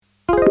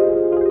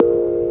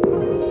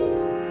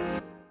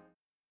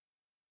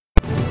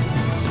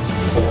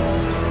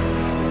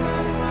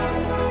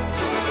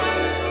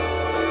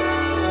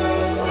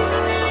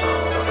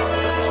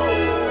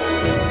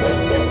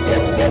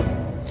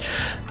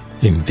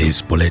In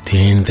this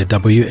bulletin, the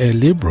WA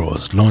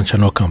Liberals launch a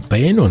no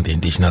campaign on the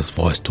Indigenous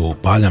Voice to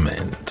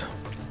Parliament.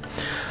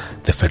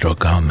 The federal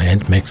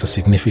government makes a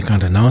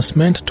significant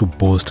announcement to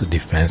boost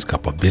defence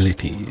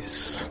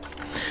capabilities.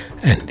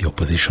 And the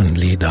opposition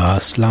leader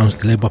slams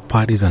the Labour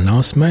Party's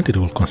announcement it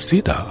will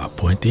consider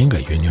appointing a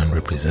union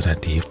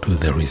representative to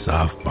the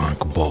Reserve Bank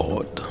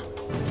Board.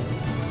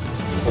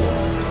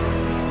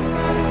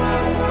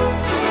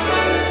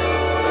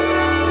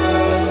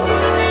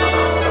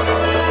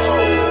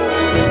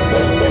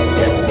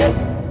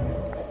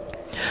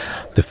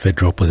 The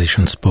federal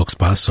opposition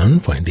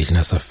spokesperson for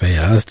Indigenous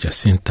Affairs,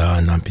 Jacinta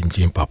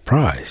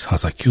Nampijinpa-Price,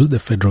 has accused the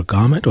federal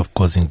government of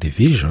causing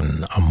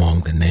division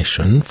among the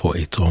nation for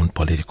its own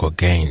political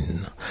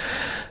gain.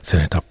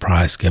 Senator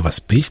Price gave a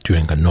speech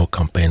during a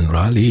no-campaign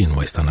rally in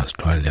Western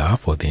Australia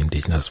for the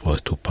Indigenous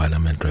Voice to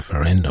Parliament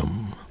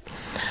referendum.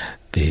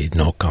 The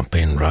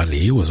no-campaign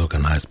rally was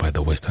organised by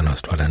the Western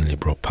Australian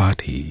Liberal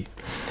Party.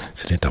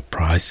 Senator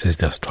Price says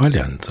the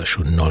Australians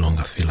should no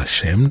longer feel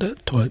ashamed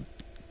to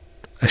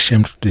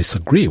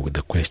disagree with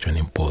the question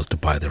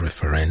imposed by the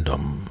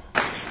referendum.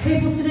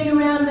 People sitting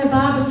around their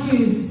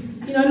barbecues,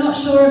 not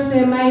sure if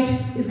their mate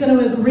is going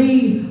to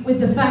agree with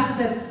the fact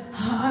that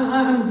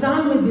I'm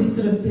done with this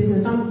sort of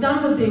business. I'm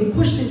done with being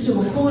pushed into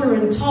a corner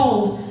and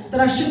told that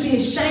I should be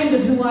ashamed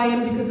of who I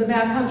am because of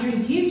our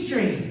country's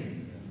history.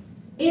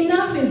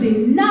 Enough is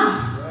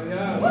enough.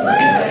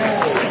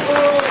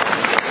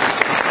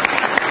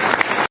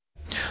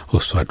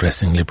 Also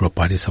addressing Liberal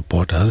Party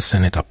supporters,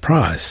 Senator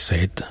Price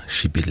said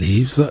she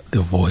believes the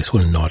Voice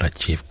will not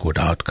achieve good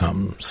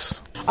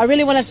outcomes. I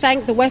really want to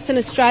thank the Western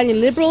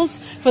Australian Liberals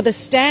for the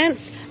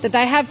stance that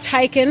they have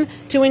taken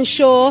to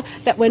ensure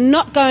that we're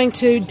not going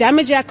to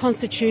damage our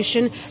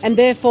Constitution and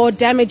therefore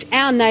damage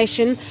our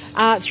nation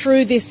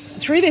through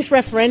this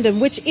referendum,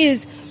 which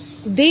is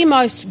the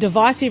most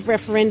divisive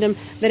referendum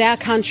that our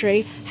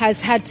country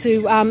has had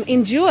to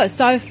endure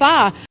so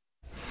far.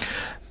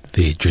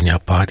 The junior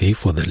party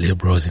for the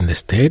Liberals in the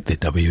state, the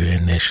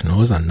WA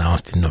Nationals,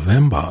 announced in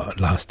November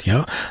last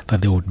year that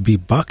they would be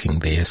backing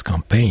the Yes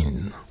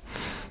campaign.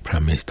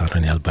 Prime Minister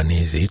Anthony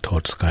Albanese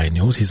told Sky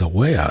News he's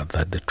aware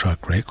that the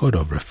track record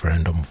of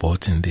referendum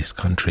votes in this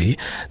country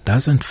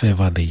doesn't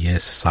favour the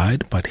Yes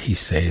side, but he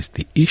says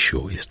the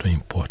issue is too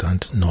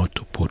important not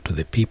to put to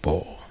the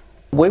people.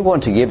 We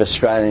want to give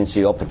Australians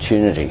the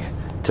opportunity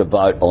to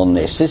vote on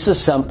this. This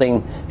is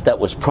something that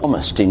was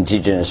promised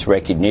Indigenous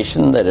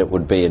recognition, that it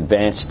would be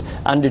advanced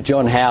under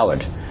John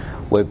Howard.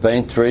 We've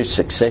been through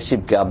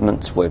successive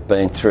governments. We've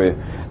been through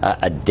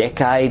a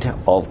decade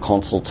of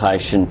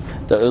consultation.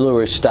 The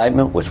Uluru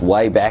Statement was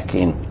way back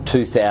in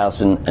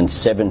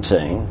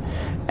 2017.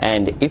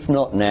 And if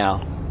not now,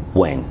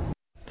 when?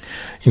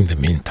 In the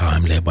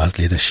meantime, Labour's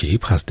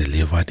leadership has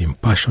delivered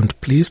impassioned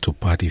pleas to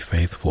party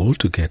faithful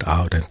to get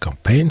out and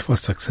campaign for a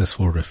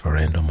successful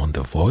referendum on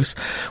the Voice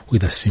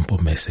with a simple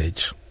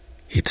message: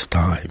 it's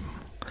time.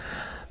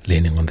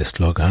 Leaning on the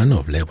slogan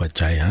of Labour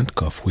giant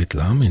Gough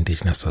Whitlam,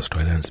 Indigenous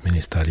Australians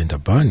Minister Linda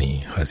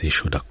Burney has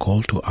issued a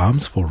call to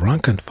arms for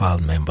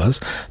rank-and-file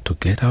members to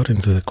get out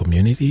into the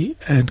community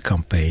and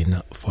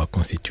campaign for a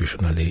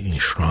constitutionally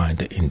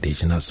enshrined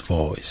Indigenous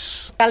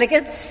voice.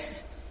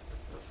 Delegates,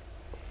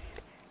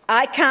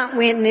 I can't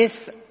win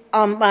this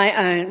on my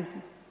own.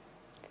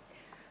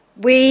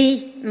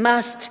 We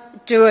must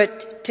do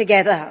it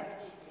together.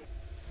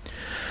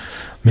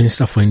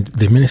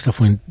 The Minister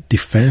for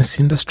Defence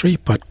Industry,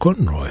 Pat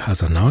Conroy,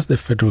 has announced the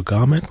federal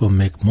government will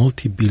make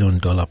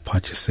multi-billion-dollar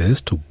purchases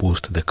to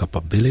boost the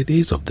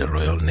capabilities of the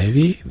Royal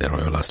Navy, the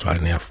Royal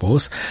Australian Air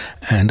Force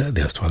and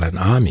the Australian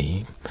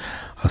Army.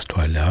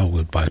 Australia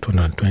will buy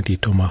 220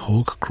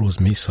 Tomahawk cruise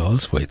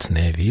missiles for its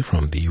Navy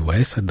from the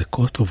US at the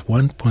cost of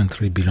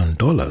 $1.3 billion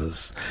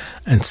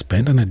and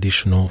spend an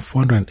additional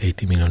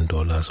 $480 million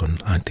on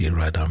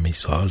anti-radar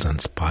missiles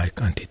and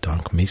Spike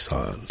anti-tank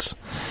missiles.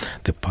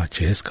 The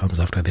purchase comes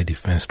after the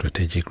Defence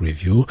Strategic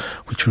Review,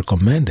 which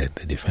recommended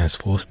the Defence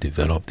Force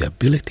develop the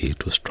ability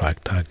to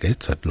strike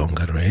targets at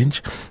longer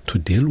range to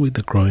deal with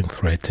the growing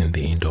threats in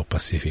the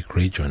Indo-Pacific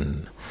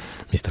region.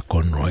 Mr.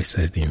 Conroy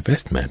says the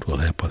investment will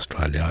help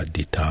Australia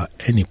deter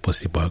any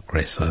possible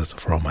aggressors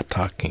from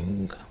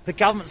attacking. The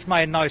government's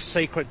made no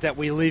secret that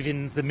we live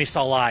in the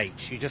missile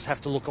age. You just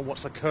have to look at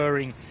what's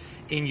occurring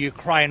in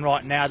Ukraine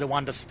right now to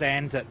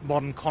understand that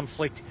modern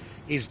conflict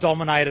is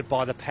dominated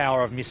by the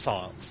power of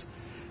missiles.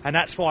 And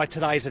that's why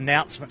today's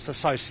announcements are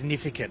so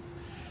significant.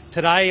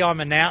 Today I'm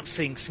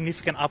announcing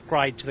significant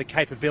upgrade to the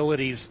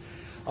capabilities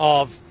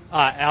of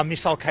our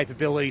missile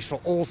capabilities for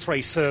all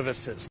three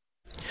services.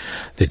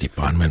 The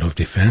Department of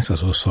Defence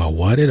has also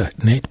awarded an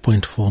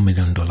 $8.4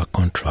 million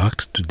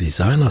contract to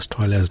design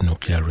Australia's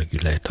nuclear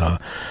regulator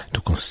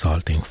to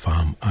consulting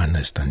firm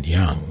Ernst &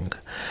 Young.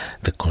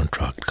 The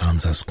contract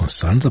comes as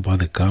concerns about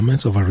the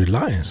government's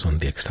over-reliance on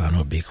the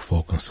external Big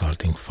Four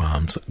consulting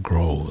firms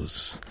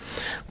grows.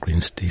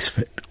 Green's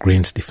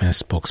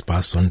defence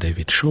spokesperson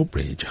David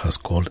Shawbridge has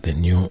called the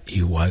new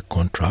EY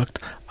contract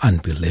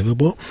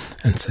unbelievable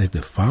and says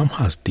the firm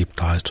has deep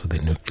ties to the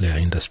nuclear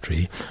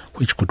industry,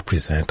 which could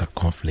present a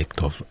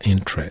conflict of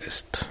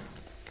interest.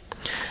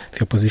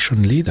 The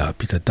opposition leader,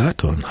 Peter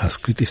Dutton, has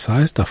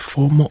criticised a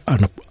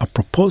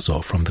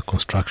proposal from the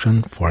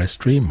Construction,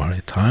 Forestry,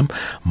 Maritime,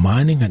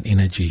 Mining and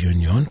Energy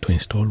Union to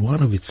install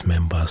one of its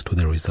members to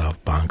the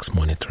Reserve Bank's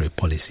Monetary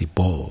Policy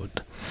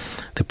Board.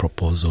 The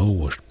proposal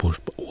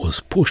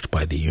was pushed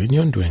by the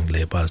union during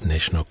Labour's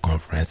national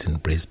conference in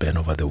Brisbane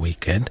over the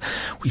weekend,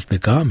 which the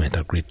government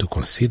agreed to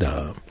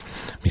consider.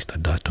 Mr.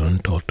 Dutton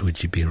told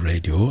 2GB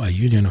Radio a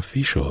union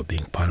official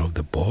being part of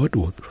the board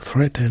would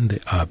threaten the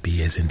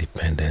RBA's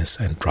independence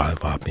and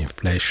drive up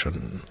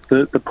inflation.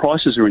 The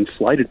prices are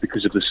inflated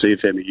because of the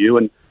CFMEU,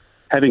 and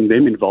having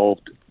them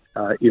involved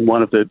in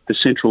one of the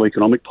central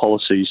economic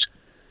policies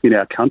in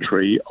our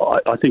country,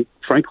 I think,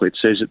 frankly, it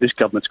says that this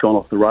government's gone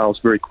off the rails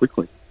very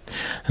quickly.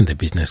 And the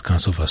Business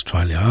Council of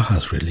Australia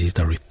has released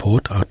a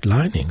report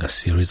outlining a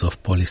series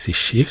of policy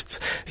shifts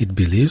it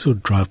believes will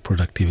drive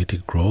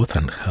productivity growth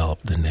and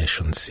help the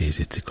nation seize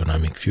its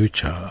economic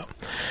future.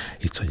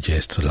 It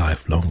suggests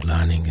lifelong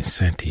learning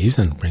incentives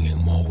and bringing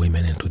more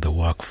women into the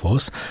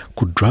workforce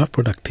could drive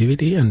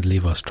productivity and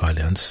leave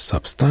Australians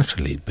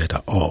substantially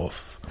better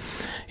off.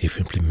 If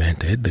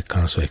implemented, the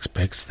Council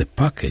expects the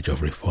package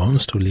of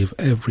reforms to leave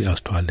every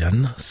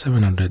Australian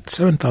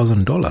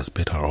 $7,000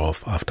 better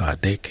off after a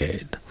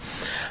decade.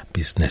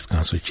 Business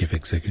Council Chief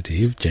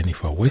Executive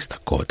Jennifer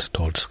Westacott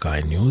told Sky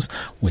News,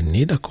 "We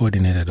need a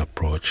coordinated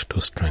approach to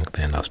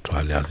strengthen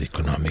Australia's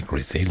economic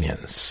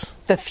resilience."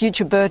 The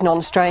future burden on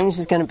Australians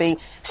is going to be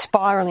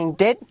spiralling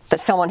debt that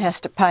someone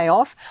has to pay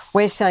off.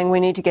 We're saying we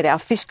need to get our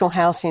fiscal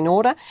house in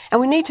order, and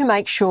we need to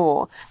make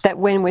sure that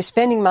when we're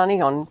spending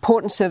money on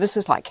important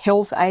services like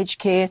health, aged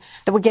care,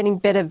 that we're getting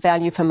better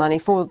value for money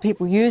for the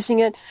people using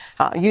it,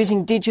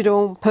 using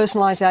digital,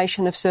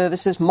 personalisation of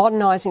services,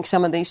 modernising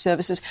some of these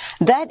services.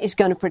 That is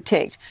going to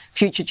protect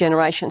future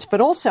generations.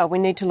 But also we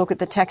need to look at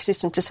the tax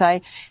system to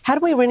say, how do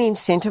we really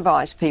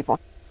incentivise people?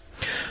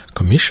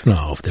 Commissioner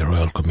of the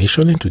Royal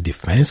Commission into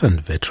Defence and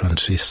Veteran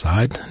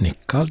Suicide,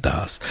 Nick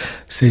Caldas,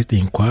 says the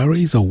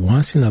inquiry is a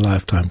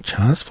once-in-a-lifetime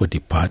chance for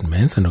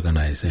departments and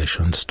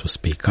organisations to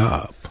speak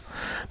up.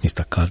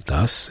 Mr.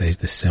 Caldas says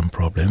the same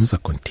problems are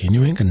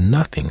continuing and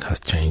nothing has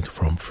changed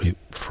from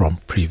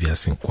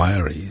previous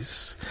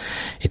inquiries.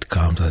 It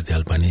comes as the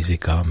Albanese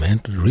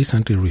government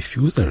recently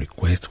refused a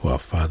request for a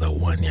further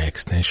one-year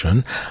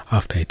extension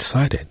after it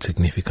cited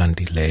significant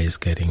delays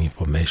getting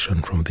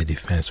information from the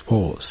Defence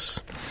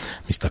Force.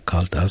 Mr.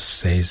 Caldas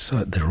says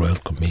the Royal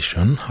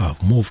Commission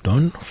has moved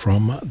on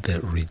from the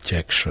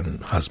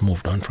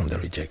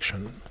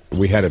rejection.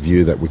 We had a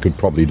view that we could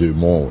probably do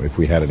more if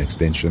we had an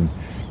extension,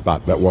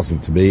 but that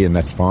wasn't to be, and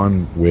that's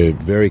fine. We're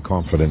very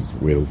confident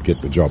we'll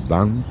get the job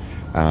done,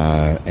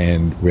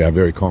 and we are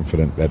very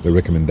confident that the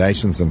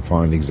recommendations and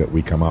findings that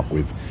we come up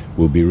with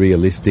will be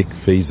realistic,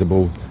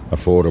 feasible,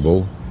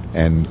 affordable,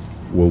 and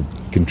will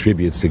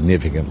contribute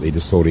significantly to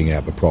sorting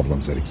out the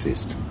problems that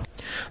exist.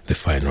 The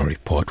final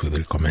report with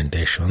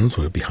recommendations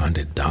will be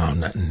handed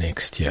down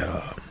next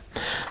year.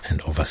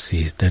 And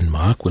overseas,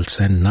 Denmark will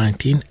send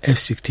 19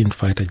 F-16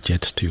 fighter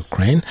jets to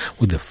Ukraine,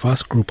 with the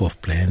first group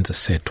of planes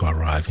set to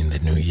arrive in the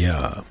new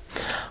year.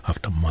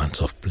 After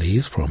months of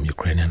pleas from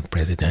Ukrainian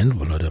President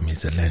Volodymyr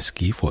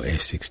Zelensky for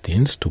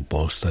F-16s to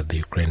bolster the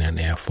Ukrainian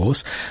Air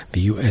Force,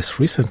 the US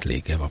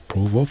recently gave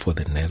approval for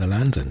the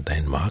Netherlands and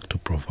Denmark to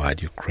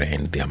provide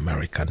Ukraine the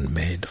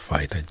American-made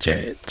fighter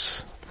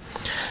jets.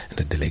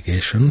 The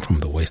delegation from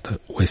the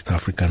West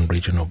African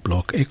Regional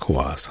Bloc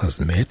ECOWAS has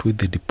met with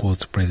the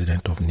deposed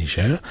president of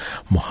Niger,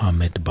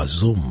 Mohamed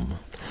Bazoum.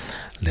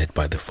 Led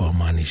by the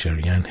former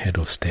Nigerian head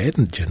of state,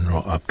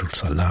 General Abdul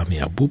Salami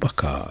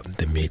Abubakar,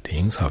 the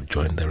meetings have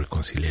joined the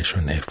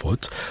reconciliation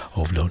efforts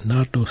of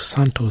Leonardo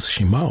Santos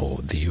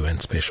Shimao, the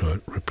UN Special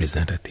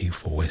Representative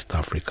for West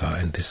Africa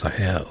and the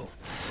Sahel.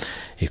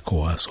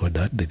 ECOWAS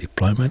ordered the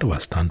deployment of a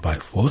standby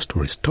force to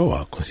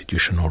restore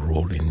constitutional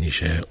rule in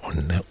Niger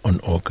on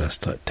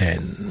August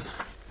 10.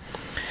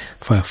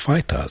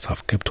 Firefighters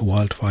have kept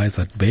wildfires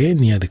at bay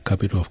near the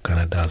capital of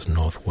Canada's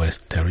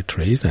Northwest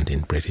Territories and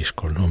in British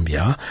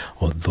Columbia,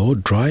 although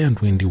dry and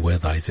windy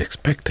weather is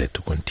expected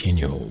to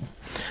continue.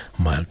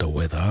 Milder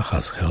weather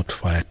has helped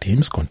fire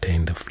teams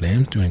contain the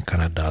flames during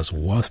Canada's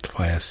worst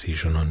fire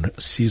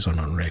season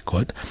on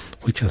record,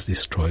 which has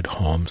destroyed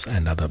homes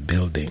and other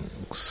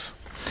buildings.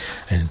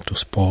 And to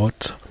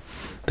sport,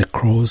 the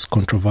Crows'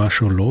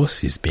 controversial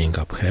loss is being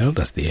upheld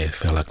as the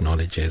AFL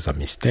acknowledges a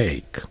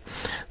mistake.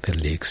 The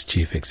league's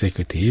chief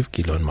executive,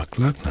 Gillon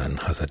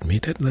McLachlan, has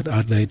admitted that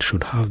Adelaide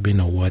should have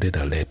been awarded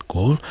a late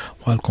goal,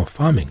 while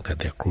confirming that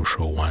their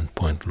crucial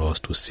 1-point loss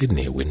to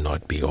Sydney will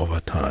not be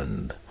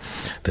overturned.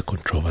 The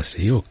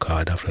controversy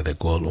occurred after the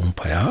goal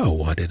umpire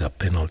awarded a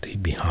penalty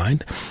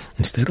behind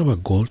instead of a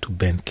goal to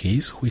Ben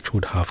Keys, which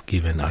would have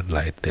given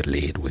Adelaide the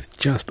lead with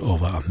just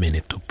over a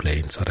minute to play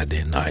in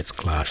Saturday night's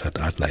clash at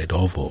Adelaide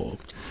Oval.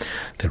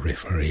 The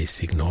referee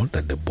signalled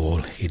that the ball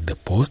hit the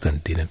post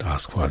and didn't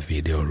ask for a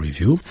video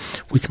review,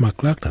 which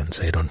McLachlan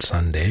said on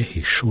Sunday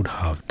he should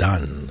have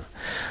done.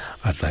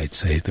 Adelaide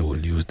says they will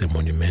use the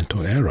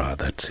monumental era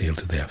that sealed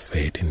their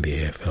fate in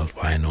the AFL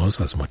finals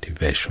as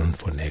motivation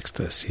for next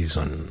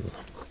season.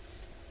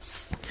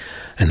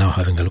 And now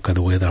having a look at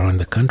the weather around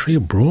the country.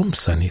 Broome,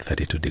 sunny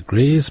 32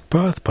 degrees.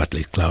 Perth,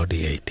 partly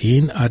cloudy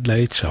 18.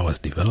 Adelaide, showers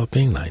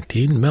developing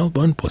 19.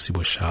 Melbourne,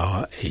 possible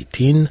shower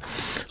 18.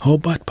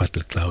 Hobart,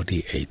 partly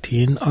cloudy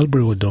 18.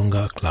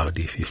 Albury-Wodonga,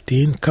 cloudy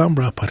 15.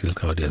 Canberra, partly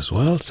cloudy as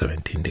well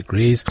 17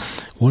 degrees.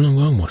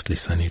 Wollongong, mostly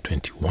sunny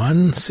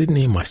 21.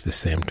 Sydney, much the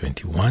same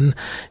 21.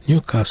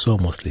 Newcastle,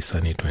 mostly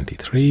sunny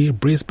 23.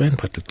 Brisbane,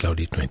 partly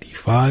cloudy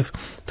 25.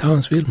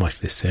 Townsville, much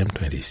the same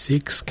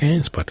 26.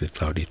 Cairns, partly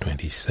cloudy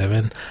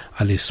 27.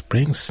 Alice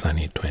Springs,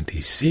 sunny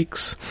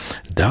 26.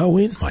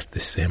 Darwin, much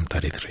the same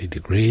 33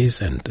 degrees.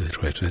 And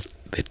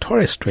the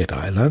Torres Strait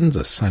Islands,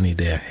 a sunny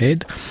day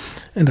ahead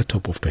and a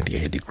top of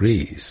 28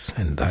 degrees.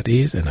 And that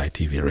is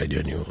NITV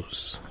Radio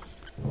News.